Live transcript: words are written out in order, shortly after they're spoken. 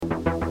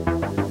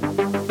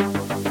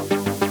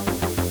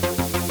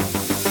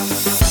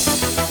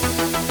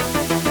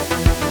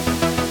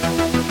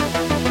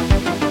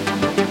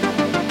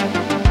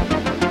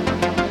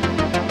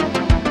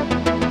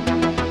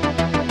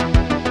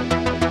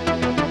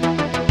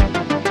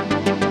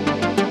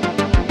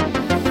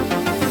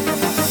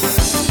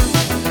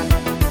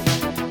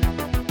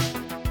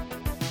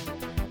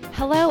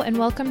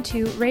welcome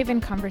to Raven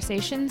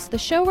Conversations, the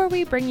show where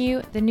we bring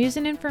you the news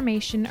and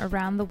information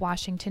around the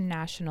Washington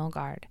National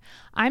Guard.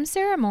 I'm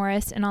Sarah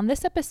Morris, and on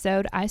this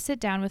episode, I sit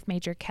down with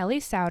Major Kelly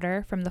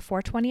Souter from the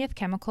 420th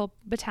Chemical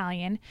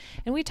Battalion,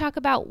 and we talk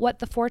about what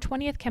the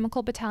 420th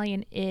Chemical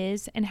Battalion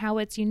is and how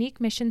its unique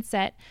mission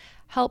set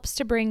helps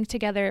to bring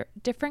together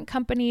different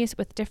companies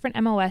with different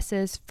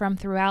MOSs from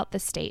throughout the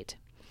state.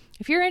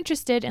 If you're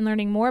interested in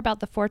learning more about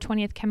the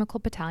 420th Chemical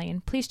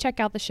Battalion, please check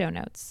out the show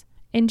notes.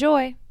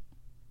 Enjoy!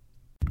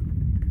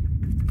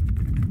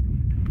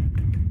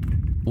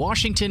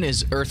 Washington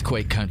is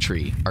earthquake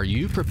country. Are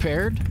you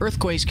prepared?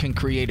 Earthquakes can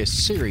create a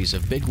series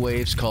of big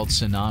waves called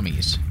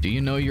tsunamis. Do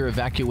you know your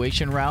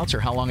evacuation routes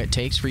or how long it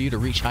takes for you to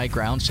reach high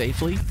ground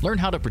safely? Learn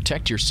how to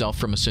protect yourself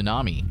from a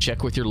tsunami.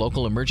 Check with your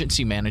local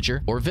emergency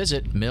manager or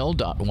visit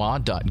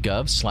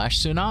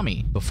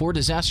mil.wa.gov/tsunami. Before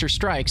disaster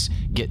strikes,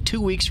 get 2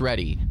 weeks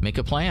ready. Make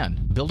a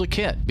plan. Build a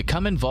kit.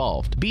 Become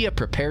involved. Be a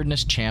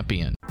preparedness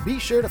champion. Be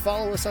sure to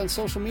follow us on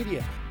social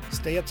media.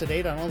 Stay up to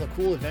date on all the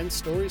cool events,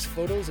 stories,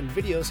 photos, and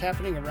videos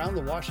happening around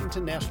the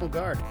Washington National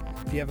Guard.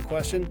 If you have a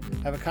question,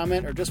 have a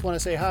comment, or just want to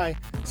say hi,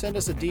 send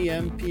us a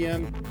DM,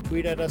 PM,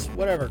 tweet at us,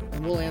 whatever,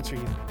 and we'll answer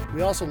you.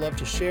 We also love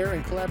to share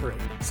and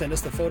collaborate. Send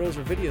us the photos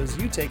or videos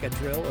you take at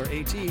drill or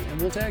AT,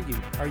 and we'll tag you.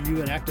 Are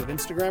you an active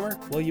Instagrammer?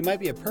 Well, you might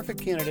be a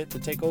perfect candidate to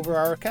take over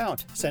our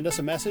account. Send us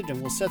a message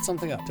and we'll set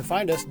something up. To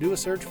find us, do a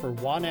search for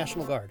WA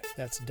National Guard.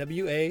 That's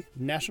WA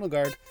National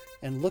Guard,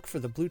 and look for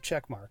the blue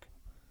check mark.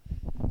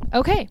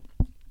 Okay.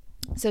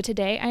 So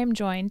today I am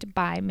joined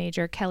by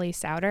Major Kelly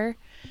Souter.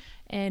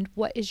 And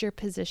what is your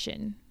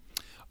position?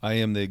 I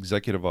am the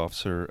executive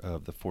officer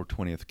of the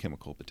 420th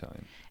Chemical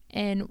Battalion.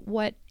 And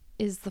what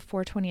is the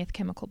 420th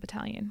Chemical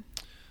Battalion?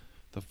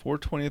 The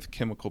 420th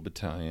Chemical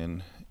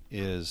Battalion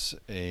is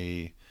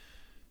a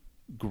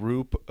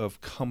group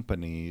of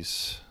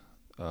companies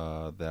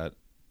that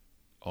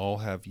all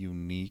have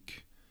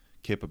unique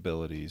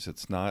capabilities.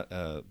 It's not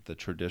the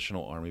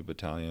traditional Army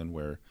battalion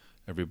where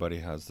everybody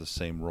has the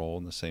same role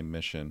and the same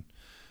mission.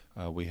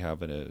 We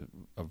have a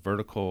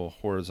vertical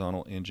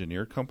horizontal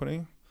engineer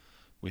company.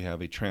 We have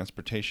a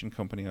transportation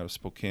company out of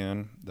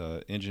Spokane.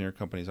 The engineer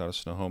company is out of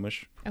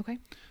Snohomish. Okay.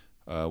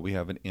 We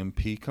have an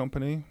MP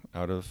company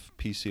out of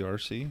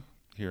PCRC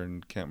here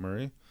in Camp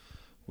Murray.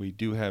 We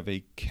do have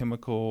a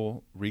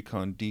chemical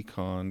recon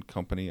decon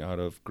company out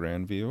of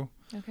Grandview.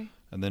 Okay.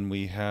 And then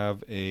we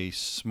have a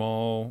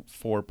small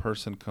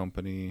 4-person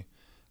company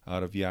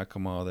out of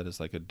Yakima that is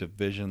like a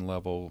division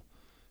level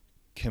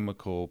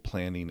chemical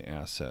planning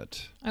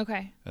asset.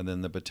 Okay. And then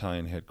the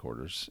battalion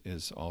headquarters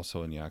is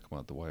also in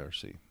Yakima at the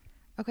YRC.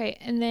 Okay.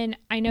 And then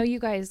I know you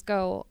guys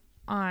go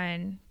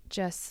on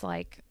just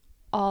like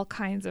all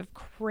kinds of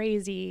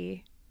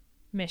crazy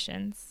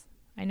missions.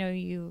 I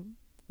know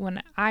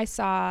when I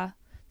saw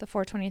the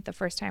 420th the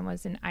first time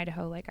was in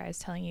Idaho, like I was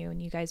telling you,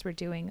 and you guys were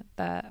doing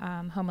the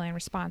Homeland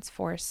Response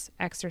Force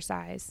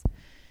exercise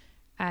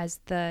as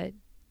the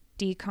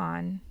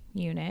decon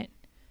unit.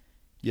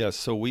 Yes,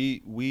 so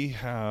we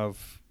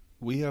have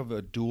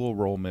a dual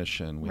role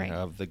mission. We Right.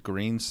 have the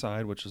green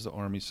side, which is the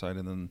Army side,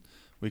 and then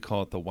we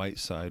call it the white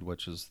side,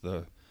 which is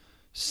the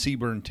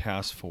Seaburn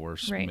Task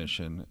Force Right.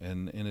 mission.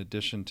 And in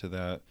addition to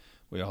that,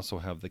 we also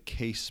have the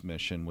CASE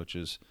mission, which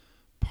is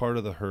part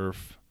of the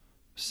HERF,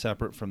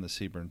 separate from the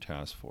Seaburn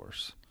Task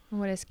Force.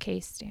 What does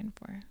CASE stand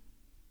for?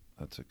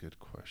 That's a good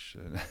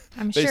question.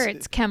 I'm sure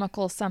it's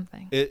chemical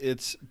something.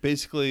 It's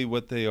basically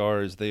what they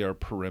are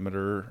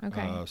perimeter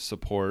Okay.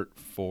 support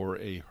for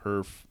a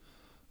HERF.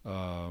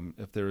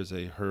 If there is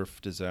a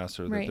HERF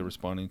disaster that Right. they're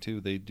responding to,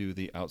 they do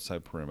the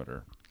outside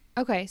perimeter.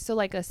 Okay, so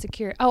like a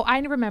secure. Oh, I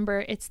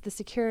remember. It's the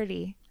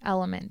security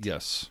element.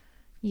 Yes.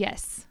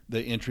 Yes.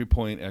 The entry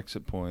point,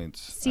 exit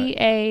points.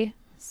 CA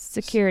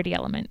security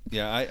element.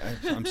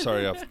 I'm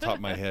sorry, off the top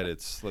of my head,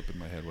 it's slipping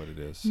my head what it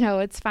is. No,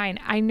 it's fine.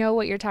 I know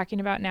what you're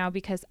talking about now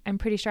because I'm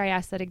pretty sure I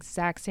asked that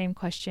exact same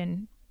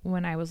question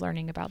when I was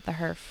learning about the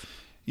HERF.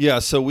 Yeah,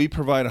 so we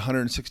provide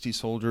 160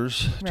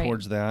 soldiers Right.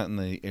 towards that, and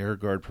the Air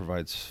Guard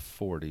provides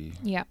 40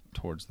 Yep.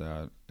 towards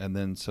that. And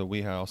then so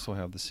we also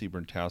have the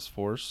Seaburn Task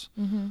Force,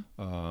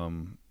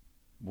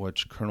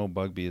 which Colonel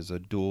Bugby is a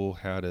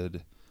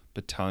dual-hatted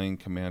battalion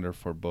commander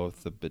for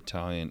both the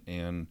battalion,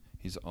 and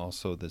he's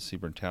also the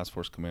Seaburn Task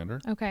Force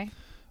commander. Okay.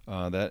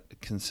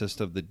 That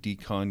consists of the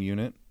decon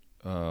unit,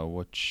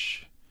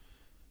 which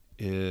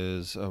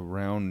is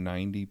around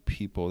 90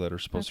 people that are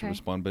supposed to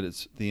respond, but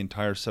it's the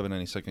entire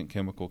 792nd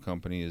Chemical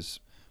Company is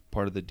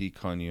part of the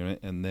decon unit,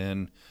 and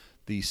then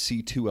the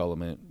C2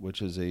 element,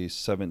 which is a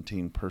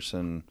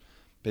 17-person,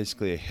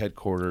 basically a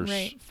headquarters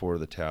Right. for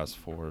the task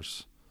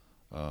force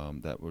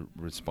that would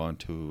respond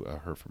to a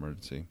HERF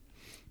emergency.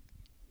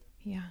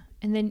 Yeah.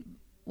 And then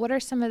what are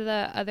some of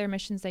the other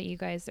missions that you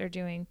guys are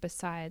doing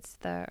besides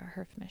the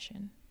HERF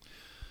mission?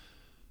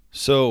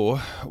 So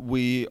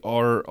we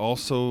are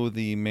also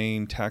the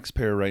main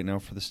taxpayer right now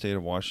for the state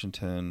of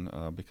Washington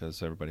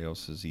because everybody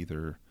else is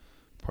either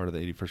part of the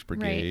 81st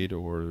Brigade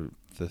or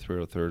the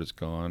 303rd is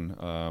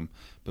gone.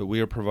 But we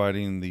are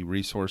providing the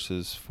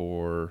resources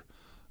for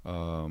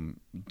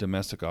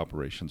domestic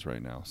operations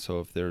right now. So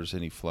if there's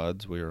any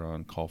floods, we are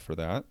on call for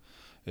that.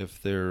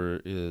 If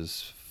there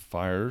is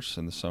fires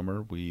in the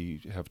summer,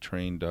 we have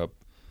trained up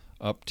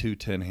to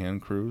 10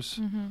 hand crews,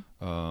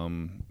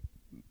 and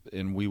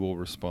we will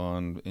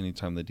respond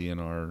anytime the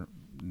DNR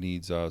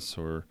needs us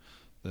or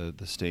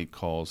the state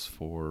calls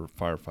for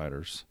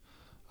firefighters.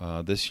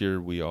 This year,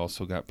 we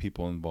also got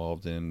people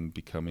involved in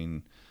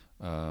becoming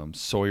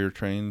Sawyer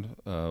trained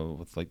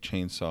with like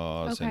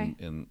chainsaws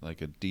and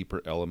like a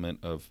deeper element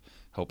of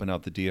helping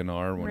out the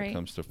DNR when it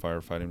comes to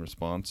firefighting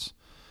response.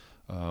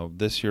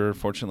 This year,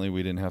 fortunately,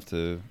 we didn't have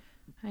to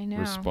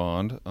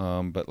respond,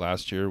 but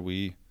last year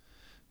we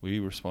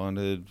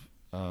responded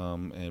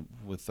and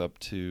with up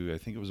to, I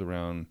think it was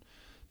around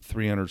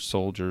 300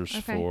 soldiers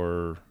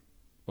for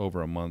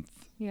over a month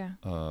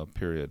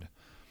period.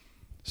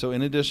 So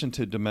in addition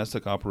to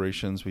domestic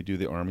operations, we do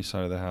the Army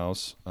side of the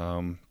house.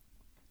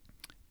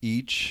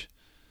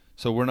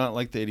 So we're not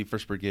like the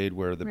 81st Brigade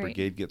where the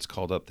brigade gets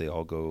called up, they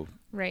all go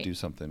do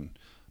something.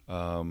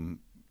 On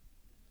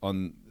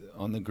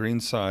the green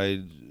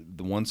side,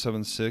 the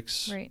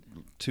 176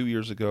 2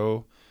 years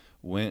ago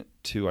went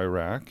to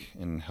Iraq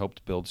and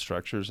helped build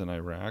structures in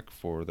Iraq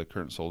for the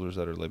current soldiers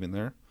that are living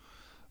there.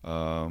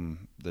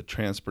 The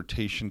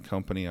transportation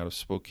company out of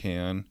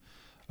Spokane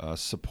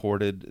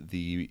supported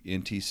the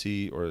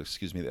NTC, or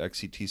excuse me, the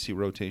XCTC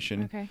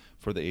rotation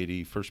for the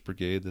 81st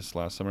Brigade this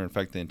last summer. In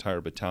fact, the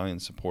entire battalion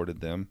supported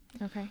them.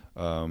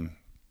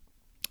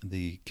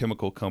 The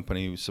chemical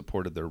company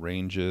supported their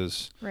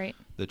ranges.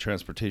 The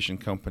transportation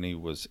company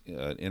was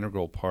an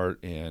integral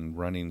part in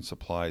running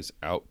supplies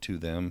out to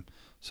them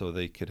so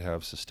they could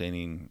have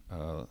sustaining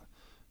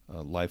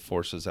life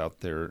forces out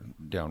there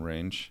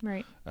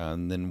downrange.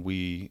 And then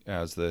we,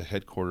 as the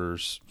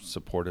headquarters,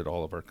 supported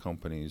all of our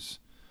companies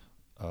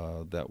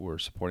that were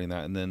supporting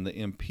that. And then the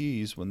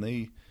MPs, when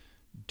they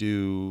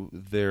do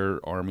their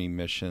Army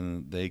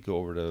mission, they go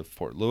over to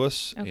Fort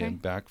Lewis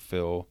and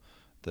backfill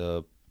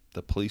the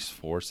police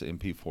force, the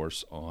MP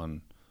force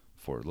on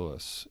Fort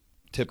Lewis.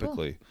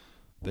 Typically,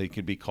 they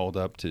could be called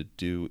up to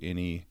do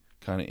any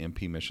kind of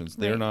MP missions.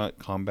 They're not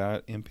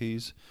combat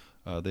MPs.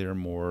 They are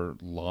more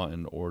law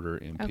and order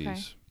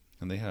MPs.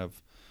 And they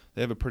have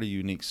a pretty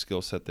unique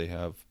skill set. They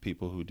have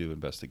people who do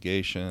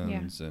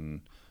investigations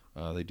and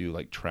they do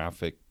like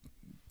traffic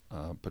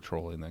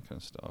patrolling, that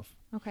kind of stuff.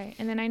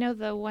 And then I know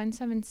the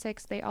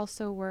 176, they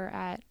also were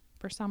at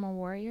Bersama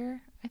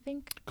Warrior, I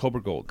think.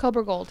 Cobra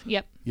Gold.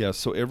 Yep. Yeah,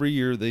 so every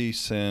year they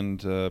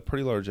send a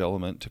pretty large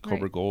element to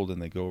Cobra Gold, and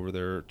they go over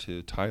there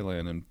to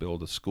Thailand and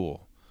build a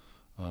school.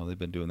 They've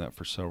been doing that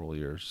for several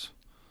years.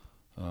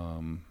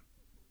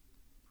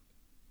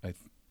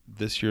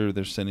 This year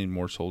they're sending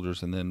more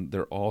soldiers, and then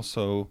they're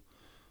also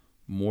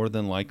more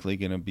than likely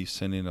going to be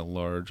sending a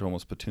large,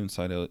 almost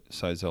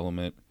platoon-size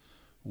element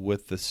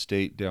with the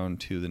state down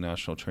to the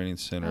National Training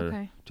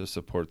Center to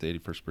support the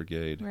 81st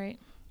Brigade.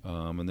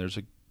 And there's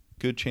a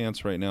good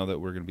chance right now that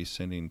we're going to be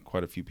sending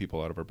quite a few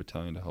people out of our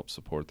battalion to help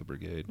support the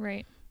brigade.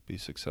 Be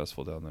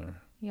successful down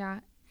there. Yeah.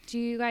 Do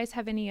you guys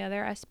have any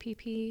other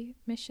SPP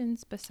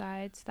missions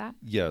besides that?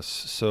 Yes.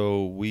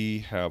 So we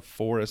have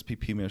 4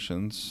 SPP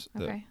missions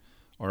that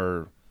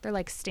are... They're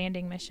like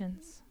standing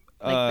missions?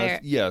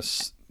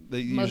 Yes.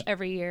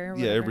 Every year?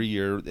 Yeah, every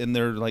year. And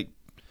they're like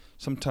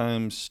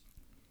sometimes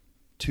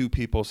 2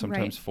 people,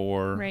 sometimes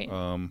 4.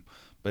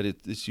 But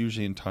it's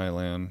usually in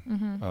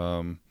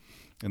Thailand.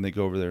 And they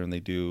go over there and they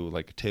do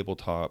like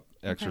tabletop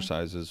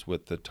exercises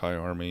with the Thai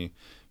Army.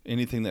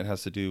 Anything that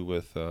has to do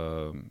with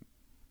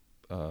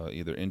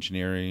either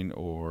engineering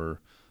or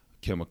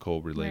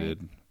chemical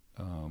related.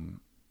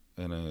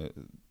 And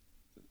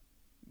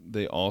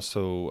they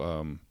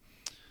also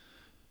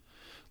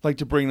like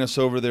to bring us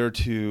over there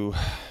to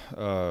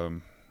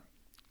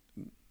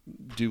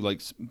do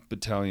like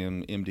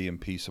battalion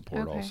MDMP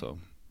support also.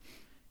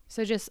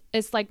 So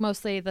it's like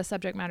mostly the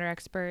subject matter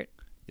expert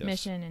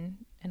mission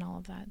and all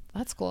of that.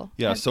 That's cool.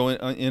 Yeah. So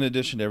in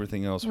addition to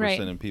everything else, we're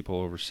sending people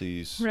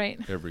overseas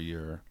every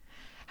year.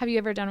 Have you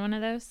ever done one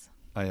of those?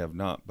 I have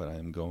not, but I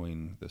am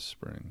going this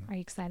spring. Are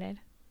you excited?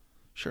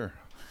 Sure.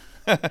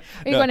 Are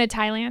you going to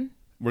Thailand?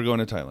 We're going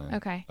to Thailand.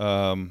 Okay.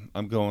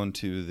 I'm going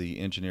to the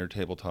engineer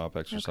tabletop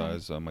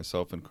exercise.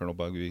 Myself and Colonel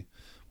Bugby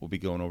will be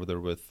going over there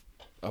with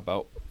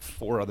about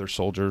 4 other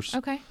soldiers.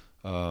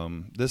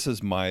 This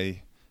is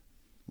my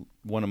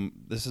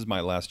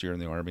last year in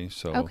the Army,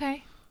 so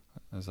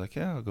I was like,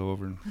 I'll go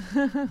over and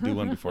do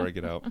one before I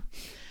get out.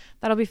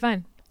 That'll be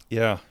fun.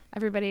 Yeah.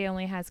 Everybody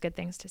only has good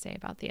things to say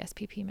about the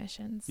SPP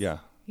missions. Yeah.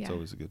 It's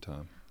always a good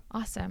time.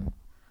 Awesome.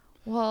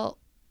 Well,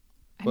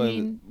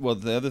 well,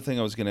 the other thing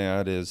I was going to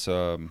add is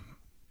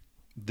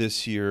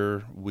this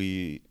year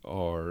we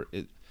are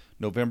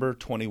November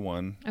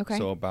 21.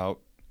 So about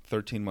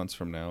 13 months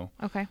from now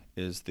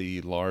is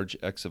the large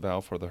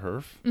ex-eval for the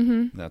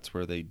HERF. That's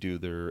where they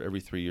do every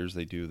 3 years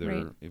they do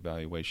their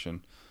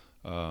evaluation.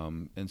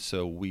 And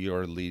so we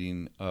are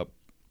leading up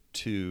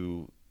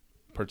to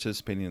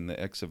participating in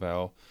the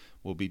ex-eval.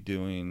 We'll be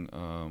doing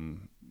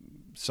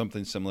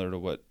something similar to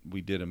what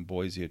we did in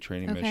Boise, a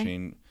training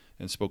mission,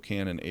 in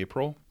Spokane in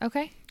April.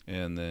 Okay.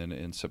 And then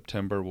in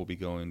September, we'll be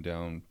going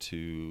down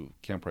to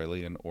Camp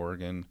Riley in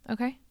Oregon.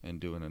 Okay. And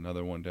doing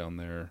another one down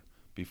there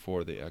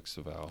before the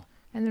Ex-Eval.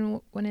 And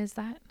then when is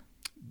that?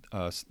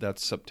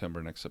 That's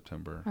September, next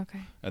September.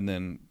 Okay. And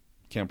then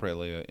Camp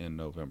Riley in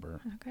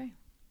November. Okay.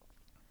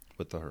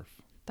 With the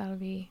HERF. That'll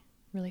be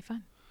really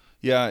fun.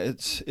 Yeah,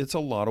 it's a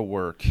lot of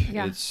work.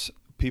 Yeah.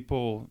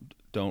 People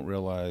don't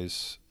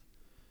realize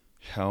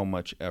how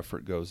much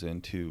effort goes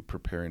into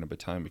preparing a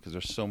battalion because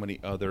there's so many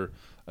other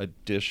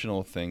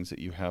additional things that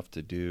you have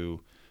to do.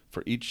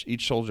 For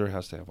each soldier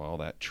has to have all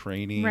that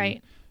training.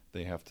 Right.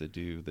 They have to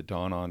do the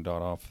don on,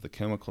 don off of the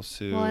chemical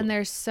suit. Well, and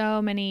there's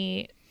so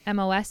many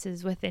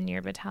MOSs within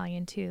your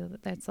battalion too.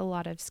 That's a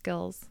lot of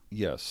skills.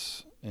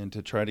 Yes, and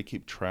to try to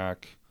keep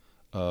track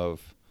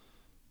of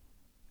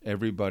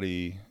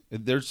everybody.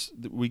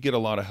 We get a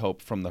lot of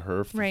help from the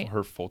HERF, right.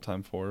 HERF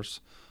full-time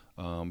force.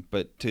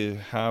 But to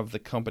have the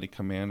company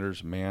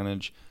commanders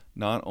manage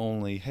not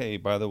only, hey,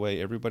 by the way,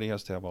 everybody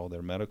has to have all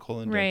their medical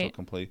and dental right.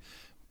 complete,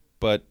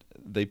 but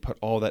they put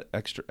all that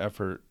extra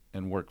effort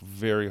and work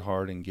very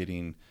hard in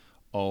getting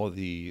all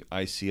the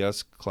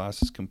ICS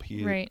classes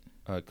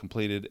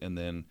completed, and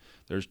then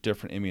there's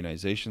different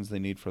immunizations they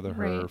need for the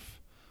HERF.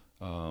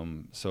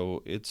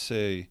 So it's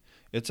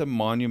a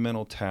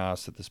monumental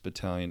task that this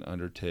battalion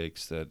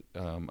undertakes that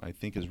I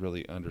think is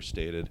really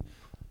understated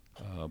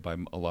by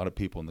a lot of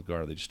people in the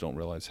Guard. They just don't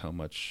realize how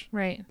much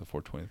the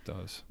 420th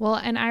does. Well,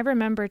 and I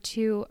remember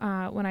too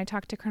when I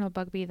talked to Colonel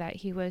Bugby that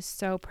he was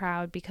so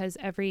proud because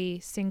every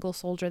single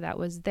soldier that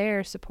was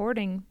there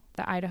supporting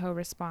the Idaho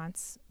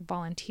response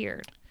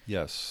volunteered.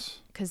 Yes.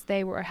 Because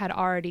they had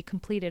already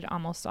completed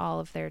almost all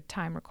of their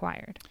time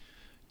required.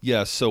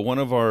 Yes. So one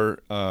of our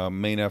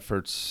main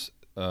efforts,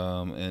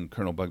 and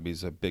Colonel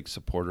Bugby's a big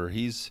supporter.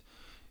 He's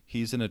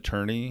an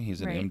attorney. He's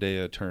an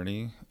MDA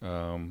attorney.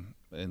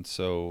 And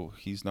so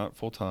he's not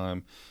full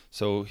time.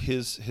 So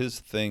his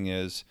thing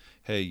is,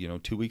 hey,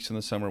 2 weeks in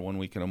the summer, 1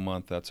 week in a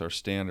month. That's our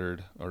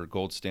standard, our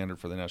gold standard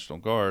for the National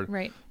Guard.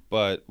 Right.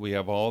 But we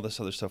have all this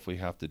other stuff we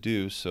have to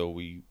do. So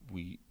we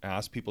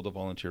ask people to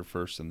volunteer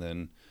first, and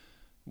then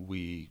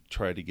we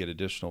try to get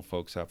additional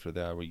folks after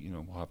that.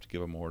 We'll have to give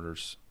them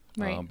orders.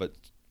 Right. But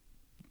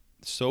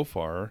so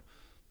far,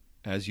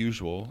 as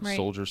usual,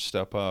 soldiers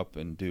step up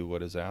and do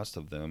what is asked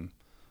of them,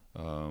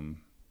 and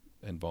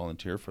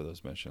volunteer for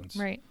those missions.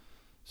 Right.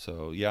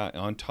 So, yeah,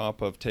 on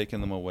top of taking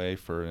them away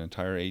for an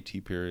entire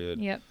AT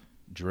period,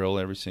 drill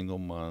every single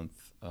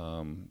month,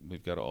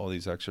 we've got all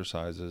these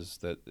exercises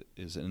that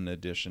is in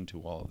addition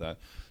to all of that.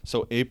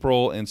 So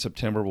April and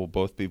September will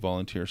both be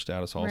volunteer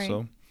status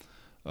also.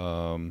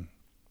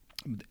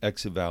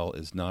 Ex-Eval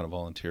is not a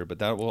volunteer, but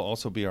that will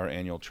also be our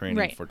annual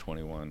training for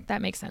 21.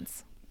 That makes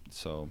sense.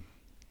 So,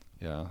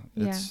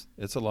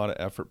 it's a lot of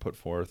effort put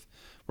forth.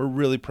 We're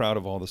really proud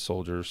of all the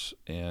soldiers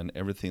and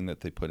everything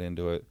that they put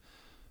into it.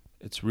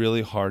 It's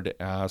really hard to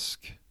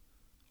ask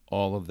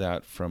all of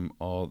that from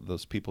all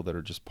those people that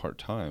are just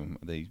part-time.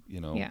 They,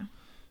 you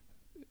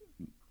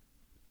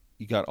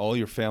got all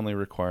your family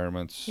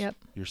requirements,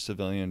 your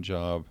civilian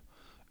job,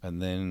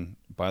 and then,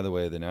 by the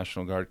way, the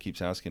National Guard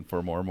keeps asking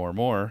for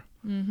more.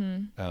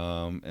 Mm-hmm.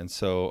 And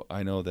so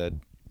I know that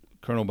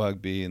Colonel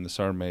Bugby and the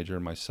Sergeant Major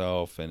and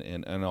myself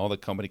and all the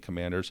company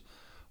commanders,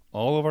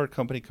 all of our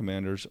company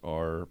commanders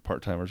are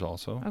part-timers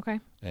also.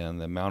 Okay.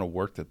 And the amount of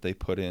work that they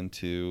put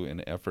into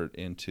and effort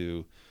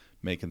into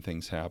making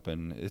things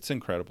happen, it's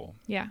incredible.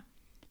 Yeah.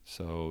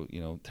 So,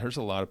 there's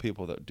a lot of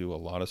people that do a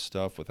lot of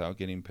stuff without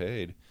getting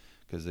paid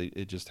because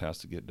it just has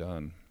to get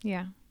done.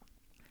 Yeah.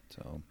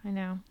 So I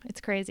know. It's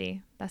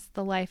crazy. That's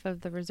the life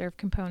of the reserve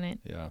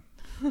component. Yeah.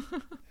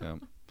 Yeah.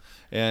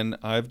 And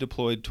I've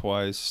deployed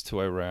twice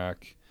to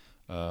Iraq,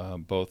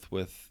 both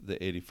with the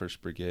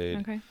 81st Brigade.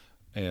 Okay.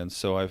 And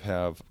so I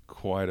have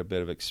quite a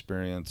bit of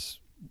experience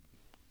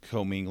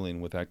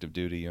commingling with active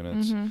duty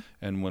units. Mm-hmm.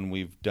 And when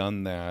we've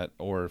done that,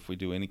 or if we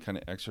do any kind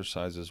of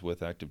exercises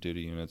with active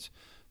duty units,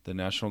 the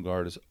National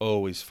Guard is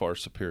always far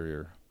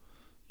superior.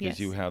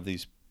 Because you have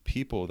these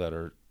people that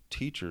are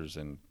teachers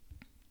and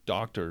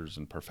doctors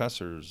and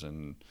professors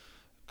and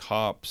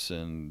cops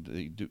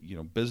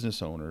and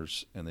business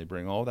owners, and they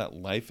bring all that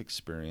life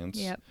experience.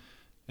 Yep.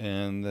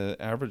 And the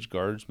average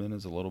guardsman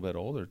is a little bit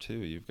older too.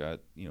 You've got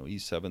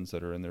E7s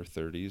that are in their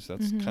 30s.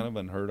 That's kind of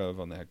unheard of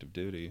on the active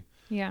duty.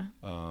 Yeah.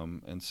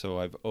 And so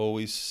I've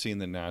always seen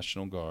the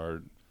National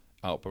Guard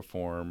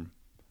outperform.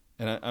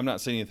 And I'm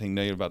not saying anything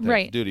negative about the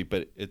active duty,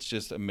 but it's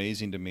just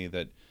amazing to me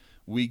that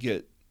we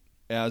get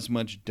as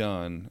much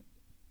done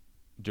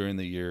during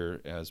the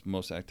year as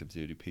most active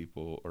duty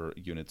people or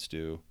units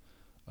do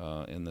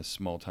in the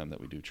small time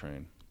that we do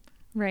train.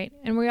 Right.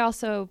 And we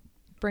also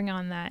bring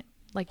on that,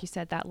 like you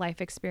said, that life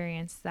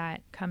experience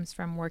that comes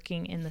from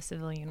working in the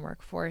civilian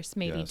workforce,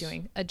 maybe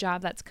doing a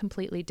job that's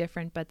completely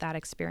different, but that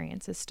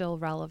experience is still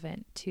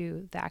relevant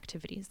to the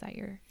activities that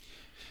you're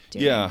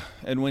doing. Yeah.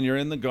 And when you're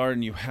in the Guard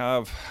and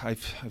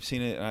I've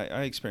seen it,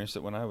 I experienced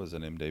it when I was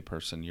an MDA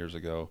person years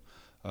ago.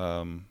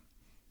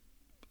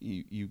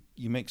 you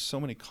make so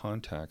many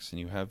contacts, and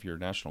you have your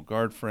National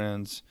Guard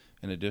friends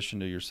in addition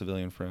to your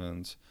civilian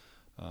friends,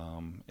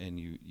 and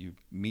you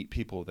meet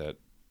people that,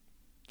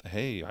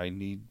 hey,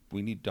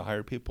 we need to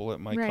hire people at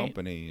my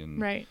company,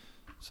 and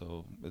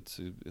so it's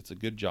a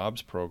good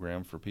jobs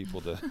program for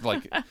people to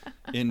like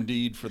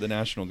Indeed for the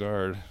National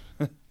Guard.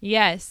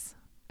 Yes,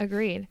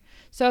 agreed.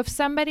 So if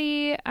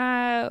somebody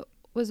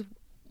was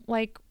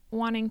like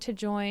wanting to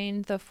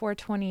join the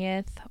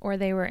 420th, or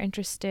they were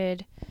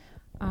interested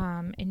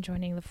in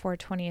joining the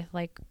 420th,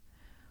 like,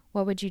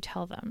 what would you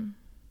tell them?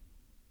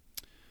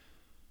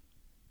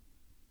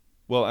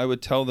 Well, I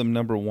would tell them,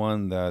 number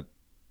one, that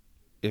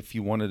if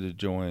you wanted to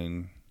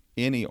join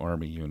any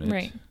Army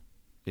unit,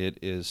 it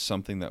is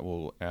something that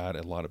will add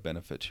a lot of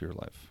benefit to your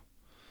life.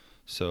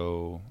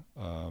 So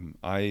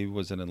I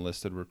was an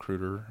enlisted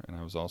recruiter, and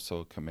I was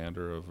also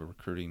commander of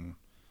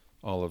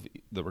all of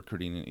the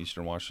recruiting in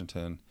Eastern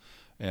Washington.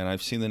 And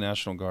I've seen the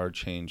National Guard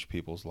change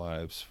people's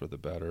lives for the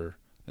better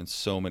in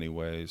so many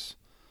ways,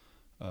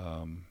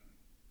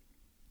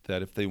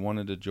 that if they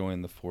wanted to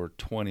join the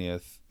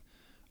 420th,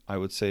 I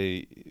would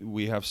say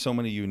we have so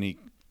many unique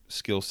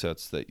skill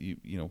sets that you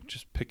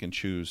just pick and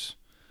choose.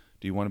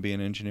 Do you want to be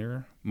an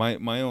engineer?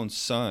 My own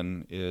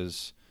son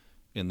is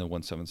in the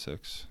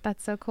 176.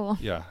 That's so cool.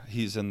 Yeah,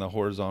 he's in the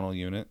horizontal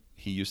unit.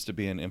 He used to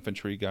be an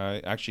infantry guy.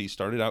 Actually, he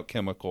started out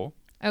chemical.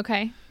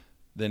 Okay.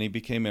 Then he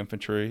became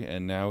infantry,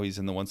 and now he's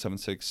in the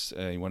 176.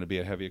 He wanted to be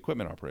a heavy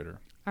equipment operator.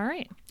 All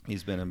right.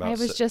 He's been about... I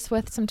was just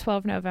with some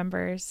 12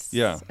 Novembers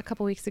a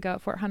couple weeks ago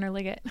at Fort Hunter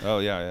Liggett. Oh,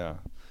 yeah.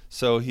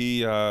 So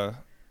he's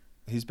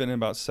been in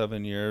about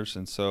 7 years,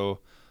 and so,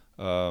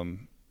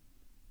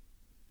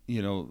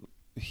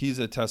 he's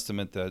a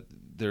testament that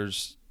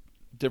there's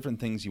different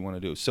things you want to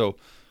do. So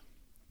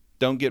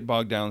don't get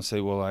bogged down and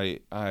say, well,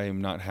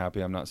 I'm not happy,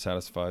 I'm not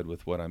satisfied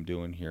with what I'm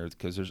doing here,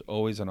 because there's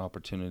always an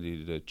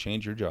opportunity to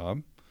change your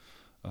job,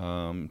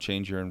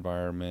 change your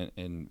environment,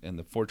 and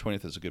the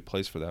 420th is a good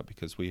place for that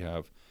because we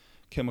have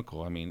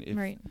chemical. I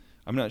mean,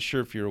 I'm not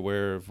sure if you're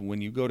aware of,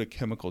 when you go to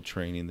chemical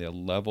training, the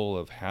level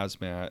of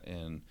hazmat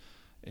and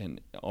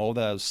all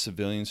those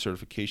civilian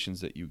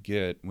certifications that you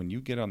get when you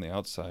get on the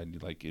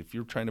outside, like if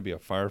you're trying to be a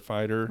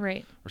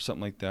firefighter or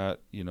something like that,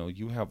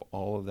 you have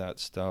all of that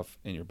stuff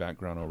in your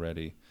background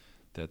already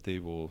that they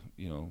will,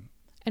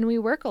 And we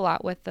work a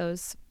lot with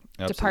those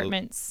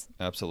departments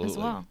as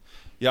well.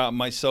 Yeah,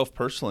 myself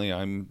personally,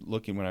 I'm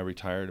looking when I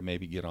retire to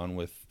maybe get on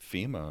with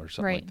FEMA or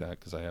something like that,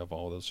 because I have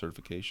all those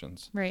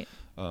certifications. Right.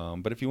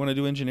 But if you want to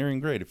do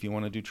engineering, great. If you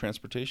want to do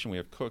transportation, we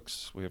have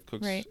cooks.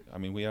 Right. I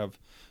mean, we have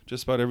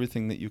just about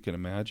everything that you can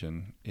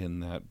imagine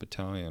in that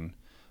battalion.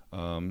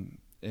 And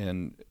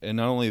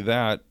not only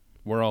that,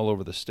 we're all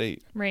over the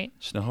state. Right.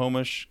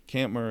 Snohomish,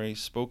 Camp Murray,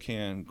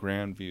 Spokane,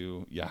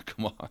 Grandview. Yeah,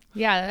 come on.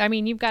 Yeah, I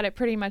mean, you've got it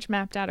pretty much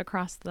mapped out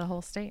across the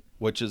whole state.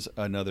 Which is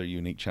another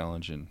unique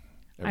challenge in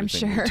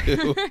everything I'm sure. we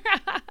do.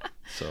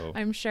 So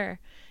I'm sure.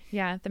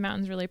 Yeah, the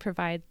mountains really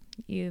provide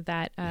you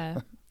that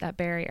that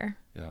barrier.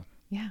 Yeah.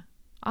 Yeah.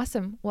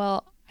 Awesome.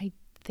 Well, I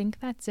think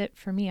that's it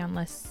for me,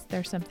 unless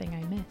there's something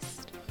I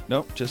missed.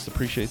 Nope, just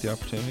appreciate the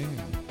opportunity.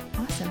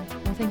 Awesome.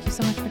 Well, thank you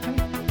so much for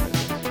coming.